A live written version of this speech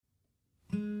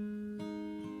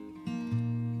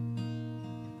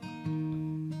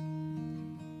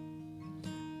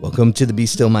Welcome to the Be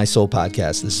Still My Soul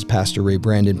podcast. This is Pastor Ray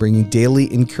Brandon bringing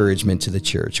daily encouragement to the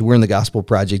church. We're in the Gospel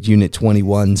Project Unit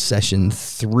 21, Session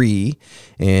 3,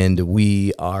 and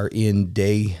we are in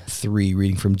Day 3,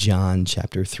 reading from John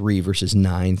chapter 3, verses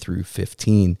 9 through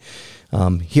 15.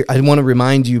 Here, I want to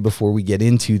remind you before we get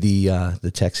into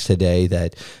the text today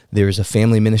that there's a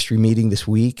family ministry meeting this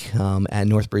week at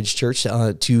Northbridge Church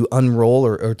to unroll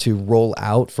or to roll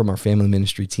out from our family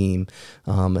ministry team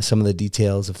some of the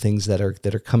details of things that are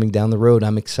coming down the road.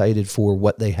 I'm excited for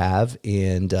what they have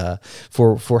and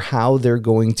for how they're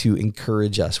going to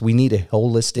encourage us. We need a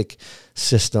holistic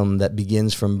system that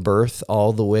begins from birth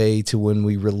all the way to when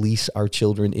we release our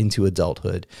children into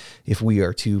adulthood. If we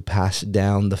are to pass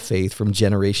down the faith from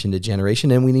generation to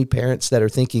generation, and we need parents that are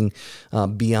thinking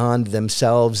beyond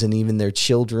themselves and even their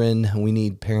children. We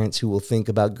need parents who will think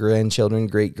about grandchildren,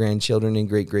 great-grandchildren, and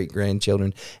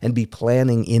great-great-grandchildren, and be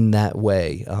planning in that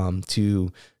way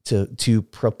to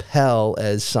propel,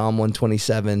 as Psalm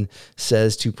 127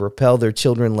 says, to propel their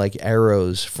children like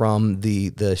arrows from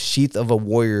the sheath of a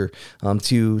warrior,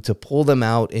 to pull them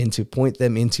out and to point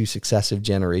them into successive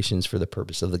generations for the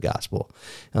purpose of the gospel,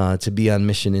 to be on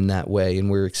mission in that way. And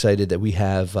we're excited that we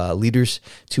have leaders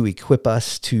to equip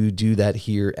us to do that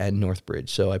here at Northbridge.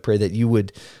 So I pray that you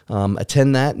would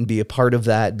attend that and be a part of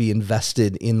that, be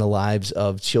invested in the lives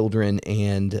of children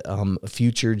and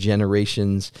future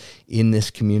generations in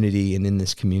this community and in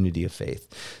this community of faith.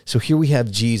 So here we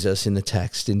have Jesus in the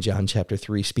text in John chapter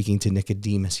 3 speaking to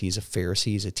Nicodemus. He's a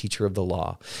Pharisee, he's a teacher of the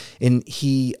law. And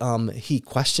he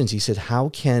questions, he said, how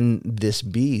can this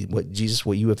be? What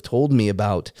you have told me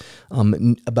about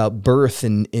birth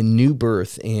and new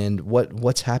birth and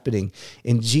what's happening.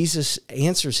 And Jesus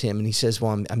answers him and he says,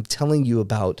 well, I'm telling you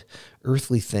about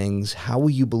earthly things. How will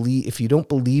you believe if you don't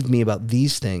believe me about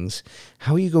these things?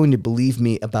 How are you going to believe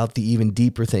me about the even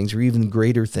deeper things or even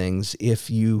greater things if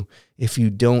you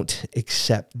don't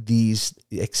accept these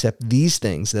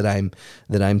things that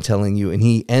I'm telling you? And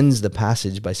he ends the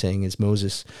passage by saying, as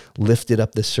Moses lifted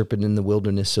up the serpent in the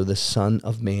wilderness, so the Son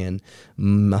of Man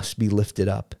must be lifted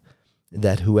up,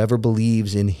 that whoever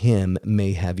believes in him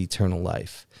may have eternal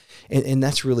life. And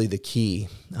that's really the key.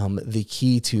 The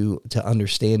key to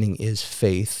understanding is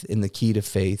faith, and the key to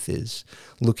faith is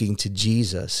looking to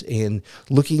Jesus and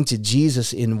looking to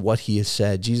Jesus in what he has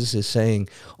said. Jesus is saying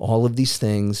all of these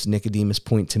things, Nicodemus,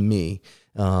 point to me.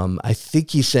 I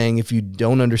think he's saying if you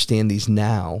don't understand these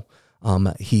now,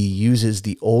 he uses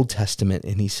the Old Testament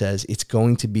and he says it's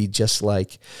going to be just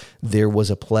like there was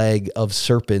a plague of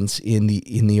serpents in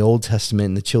the Old Testament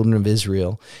in the children of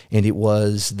Israel, and it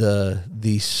was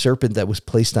the serpent that was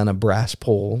placed on a brass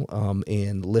pole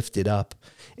and lifted up,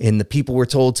 and the people were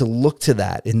told to look to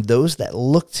that, and those that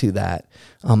looked to that,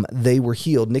 they were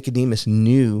healed. Nicodemus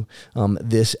knew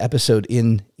this episode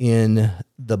in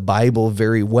the Bible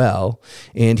very well,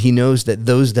 and he knows that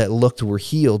those that looked were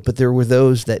healed, but there were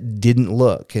those that didn't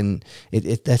look, and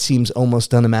that seems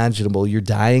almost unimaginable. You're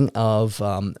dying of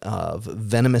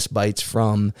venomous bites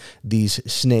from these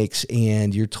snakes,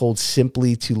 and you're told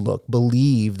simply to look,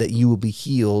 believe that you will be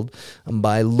healed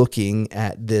by looking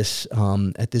at this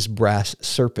brass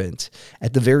serpent,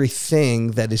 at the very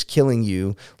thing that is killing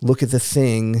you. Look at the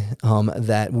thing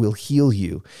that will heal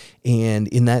you. And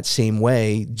in that same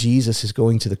way, Jesus is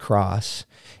going to the cross,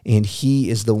 and he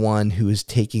is the one who is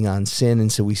taking on sin.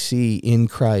 And so we see in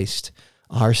Christ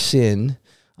our sin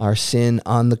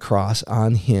on the cross,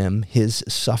 on him, his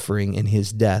suffering and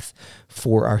his death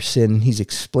for our sin. He's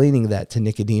explaining that to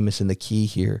Nicodemus, and the key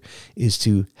here is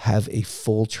to have a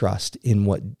full trust in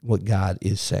what God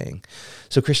is saying.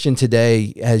 So Christian,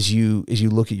 today, as you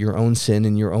look at your own sin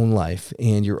in your own life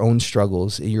and your own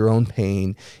struggles, your own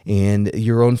pain and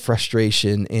your own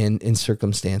frustration and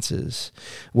circumstances,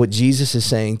 what Jesus is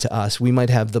saying to us, we might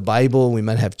have the Bible, we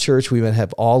might have church, we might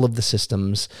have all of the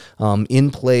systems in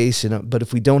place, but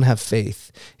if we don't have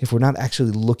faith, if we're not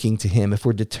actually looking to him, if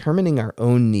we're determining our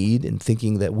own need and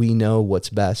thinking that we know what's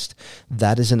best,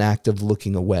 that is an act of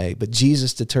looking away. But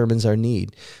Jesus determines our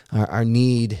need. Our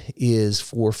need is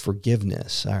for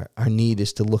forgiveness. Our need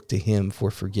is to look to him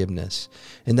for forgiveness.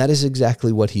 And that is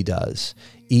exactly what he does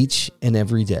each and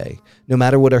every day. No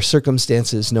matter what our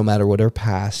circumstances, no matter what our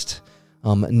past,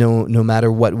 no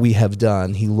matter what we have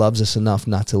done, he loves us enough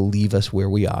not to leave us where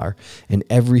we are. And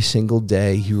every single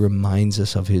day, he reminds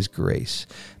us of his grace,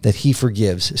 that he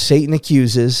forgives. Satan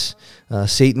accuses.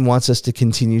 Satan wants us to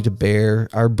continue to bear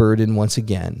our burden once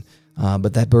again.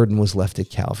 But that burden was left at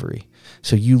Calvary.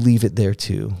 So you leave it there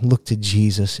too. Look to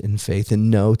Jesus in faith and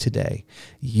know today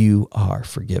you are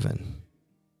forgiven.